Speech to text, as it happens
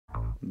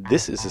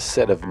This is a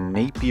set of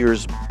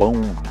Napier's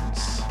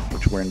bones,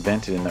 which were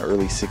invented in the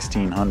early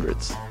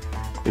 1600s.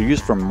 They're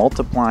used for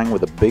multiplying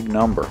with a big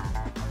number.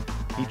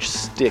 Each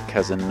stick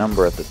has a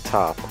number at the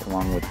top,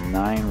 along with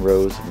 9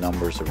 rows of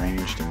numbers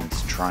arranged in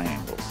its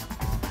triangles.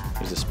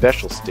 There's a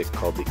special stick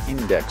called the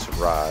index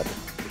rod,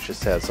 which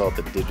just has all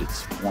the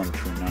digits 1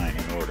 through 9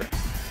 in order.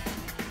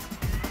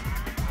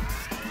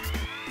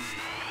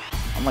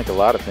 Unlike a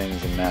lot of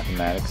things in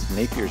mathematics,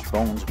 Napier's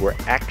bones were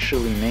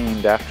actually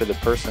named after the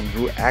person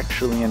who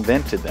actually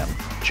invented them,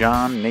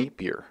 John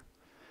Napier.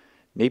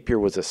 Napier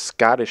was a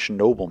Scottish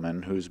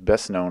nobleman who's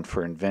best known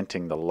for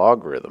inventing the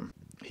logarithm.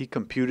 He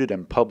computed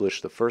and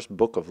published the first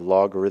book of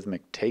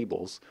logarithmic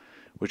tables,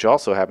 which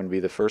also happened to be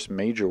the first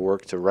major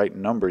work to write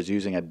numbers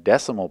using a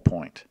decimal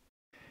point.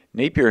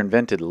 Napier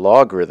invented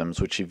logarithms,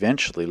 which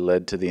eventually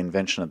led to the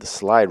invention of the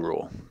slide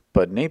rule.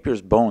 But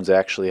Napier's bones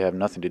actually have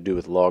nothing to do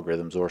with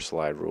logarithms or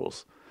slide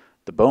rules.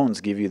 The bones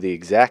give you the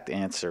exact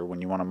answer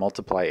when you want to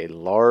multiply a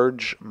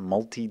large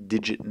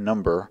multi-digit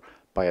number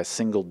by a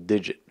single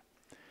digit.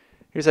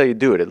 Here's how you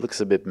do it. It looks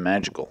a bit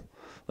magical.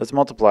 Let's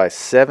multiply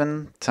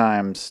 7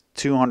 times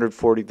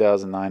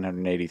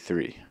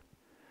 240,983.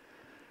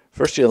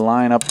 First you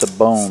line up the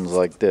bones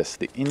like this.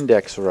 The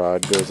index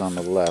rod goes on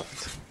the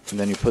left, and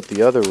then you put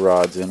the other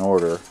rods in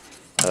order,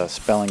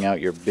 spelling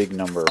out your big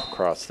number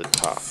across the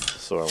top.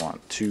 So I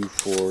want 2,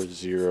 4,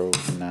 0,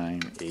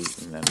 9,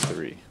 8, and then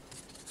 3.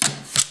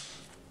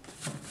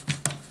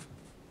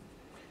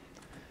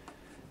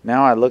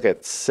 Now I look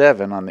at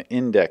 7 on the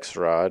index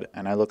rod,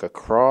 and I look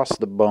across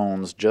the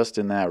bones just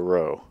in that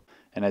row.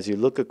 And as you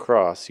look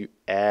across, you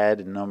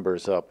add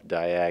numbers up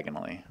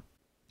diagonally.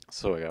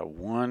 So I got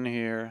 1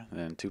 here,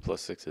 then 2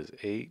 plus 6 is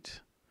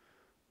 8,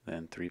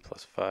 then 3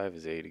 plus 5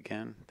 is 8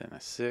 again, then a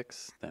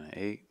 6, then an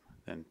 8,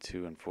 then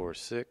 2 and 4 is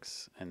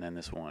 6, and then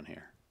this 1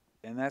 here.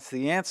 And that's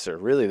the answer.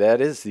 Really,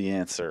 that is the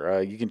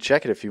answer. You can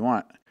check it if you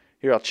want.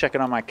 Here, I'll check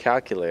it on my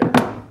calculator.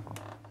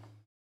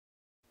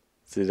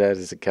 See, that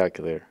is a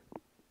calculator.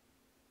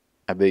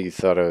 I bet you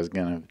thought I was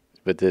gonna,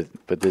 but this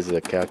is a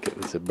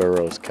it's a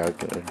Burroughs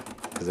calculator,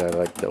 because I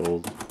like the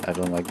old. I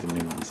don't like the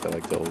new ones. I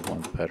like the old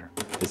ones better.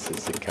 This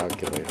is a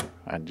calculator.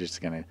 I'm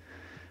just gonna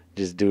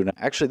do it.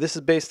 Actually, this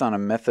is based on a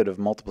method of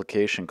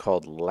multiplication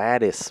called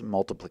lattice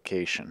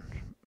multiplication.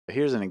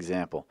 Here's an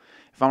example.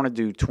 If I want to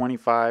do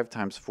 25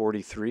 times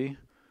 43,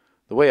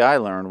 the way I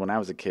learned when I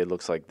was a kid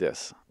looks like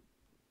this.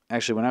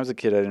 Actually, when I was a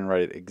kid, I didn't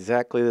write it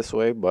exactly this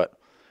way, but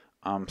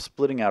I'm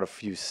splitting out a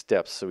few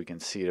steps so we can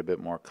see it a bit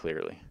more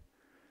clearly.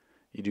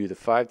 You do the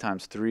 5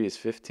 times 3 is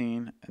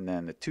 15, and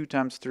then the 2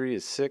 times 3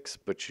 is 6,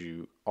 but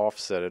you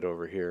offset it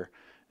over here.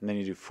 And then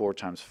you do 4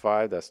 times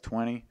 5, that's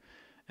 20,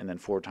 and then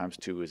 4 times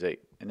 2 is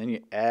 8. And then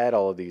you add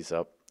all of these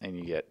up, and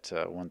you get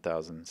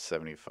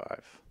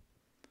 1,075.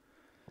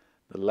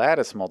 The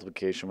lattice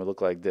multiplication would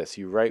look like this.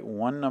 You write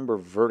one number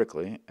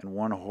vertically and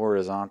one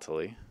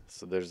horizontally.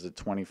 So there's the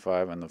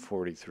 25 and the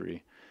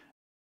 43.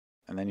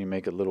 And then you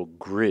make a little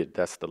grid.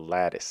 That's the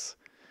lattice.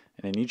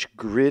 And in each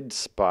grid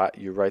spot,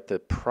 you write the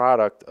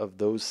product of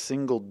those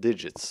single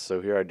digits.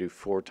 So here I do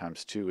 4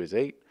 times 2 is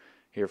 8.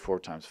 Here 4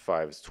 times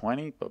 5 is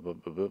 20.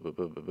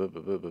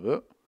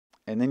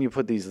 And then you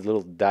put these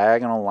little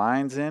diagonal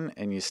lines in,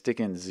 and you stick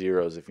in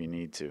zeros if you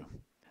need to.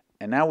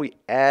 And now we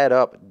add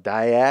up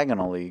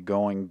diagonally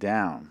going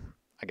down.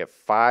 I get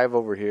 5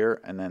 over here,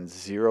 and then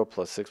 0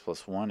 plus 6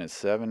 plus 1 is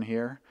 7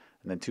 here.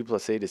 And then 2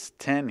 plus 8 is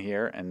 10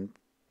 here, and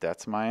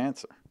that's my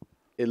answer.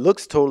 It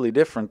looks totally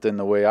different than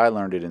the way I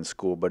learned it in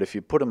school, but if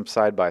you put them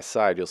side by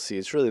side, you'll see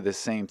it's really the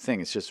same thing.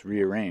 It's just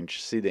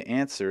rearranged. See, the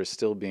answer is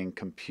still being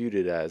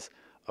computed as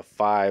a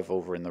 5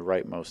 over in the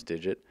rightmost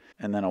digit,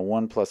 and then a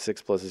 1 plus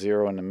 6 plus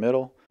 0 in the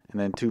middle,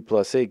 and then 2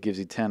 plus 8 gives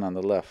you 10 on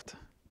the left.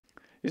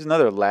 Here's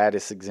another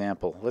lattice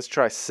example. Let's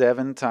try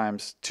 7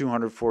 times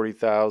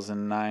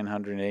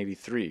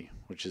 240,983,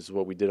 which is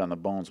what we did on the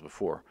bones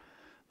before.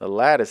 The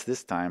lattice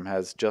this time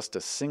has just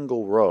a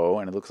single row,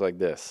 and it looks like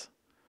this.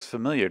 It's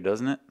familiar,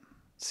 doesn't it?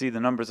 See,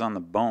 the numbers on the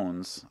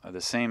bones are the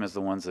same as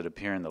the ones that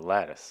appear in the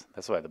lattice.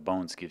 That's why the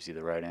bones gives you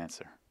the right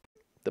answer.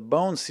 The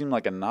bones seem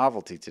like a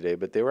novelty today,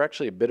 but they were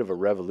actually a bit of a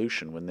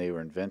revolution when they were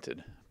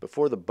invented.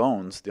 Before the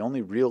bones, the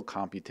only real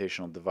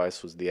computational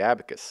device was the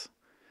abacus.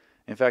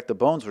 In fact, the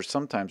bones were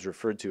sometimes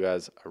referred to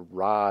as a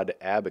rod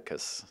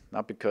abacus,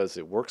 not because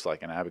it works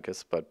like an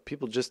abacus, but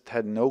people just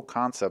had no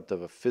concept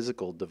of a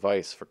physical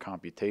device for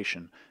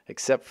computation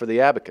except for the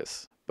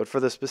abacus. But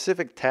for the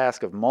specific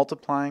task of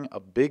multiplying a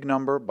big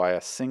number by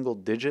a single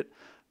digit,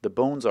 the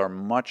bones are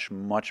much,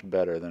 much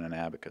better than an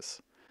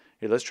abacus.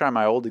 Here, let's try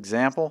my old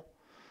example.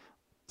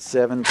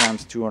 7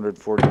 times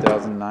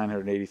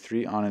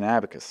 240,983 on an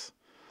abacus.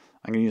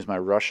 I'm going to use my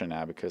Russian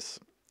abacus.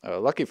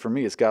 Lucky for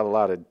me, it's got a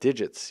lot of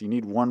digits. You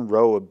need one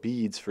row of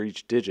beads for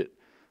each digit.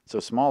 So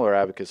a smaller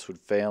abacus would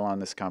fail on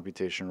this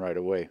computation right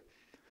away.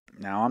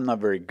 Now, I'm not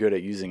very good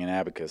at using an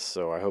abacus,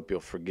 so I hope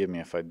you'll forgive me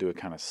if I do it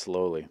kind of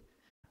slowly.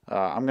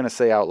 I'm going to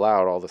say out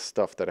loud all the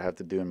stuff that I have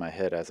to do in my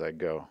head as I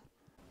go.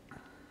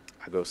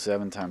 I go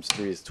 7 times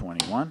 3 is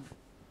 21.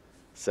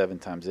 7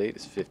 times 8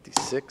 is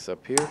 56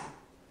 up here.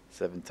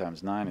 7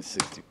 times 9 is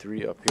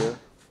 63 up here.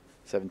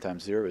 7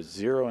 times 0 is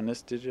 0 in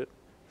this digit.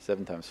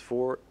 7 times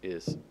 4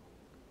 is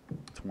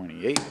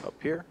 28 up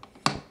here.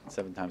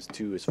 7 times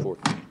 2 is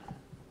 14.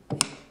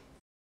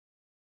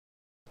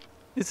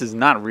 This is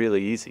not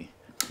really easy.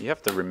 You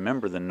have to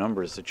remember the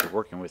numbers that you're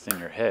working with in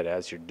your head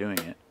as you're doing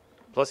it.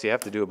 Plus you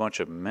have to do a bunch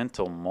of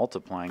mental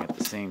multiplying at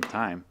the same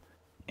time.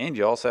 And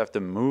you also have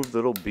to move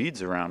little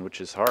beads around,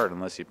 which is hard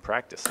unless you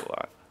practice a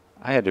lot.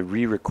 I had to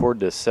re-record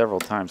this several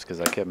times because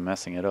I kept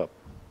messing it up.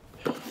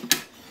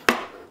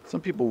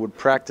 Some people would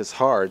practice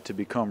hard to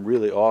become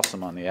really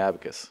awesome on the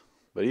abacus,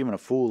 but even a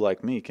fool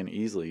like me can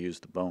easily use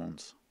the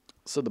bones.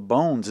 So the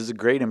bones is a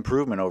great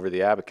improvement over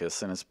the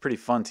abacus, and it's pretty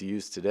fun to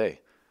use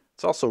today.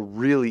 It's also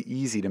really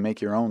easy to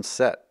make your own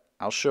set.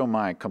 I'll show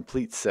my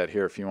complete set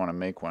here if you want to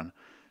make one.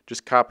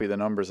 Just copy the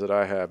numbers that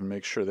I have and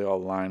make sure they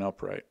all line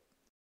up right.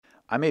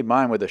 I made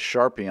mine with a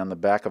Sharpie on the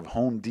back of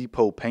Home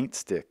Depot paint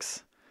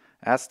sticks.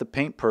 Ask the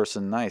paint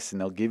person nice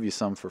and they'll give you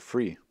some for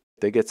free.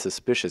 They get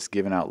suspicious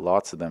giving out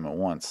lots of them at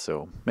once,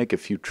 so make a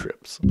few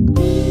trips.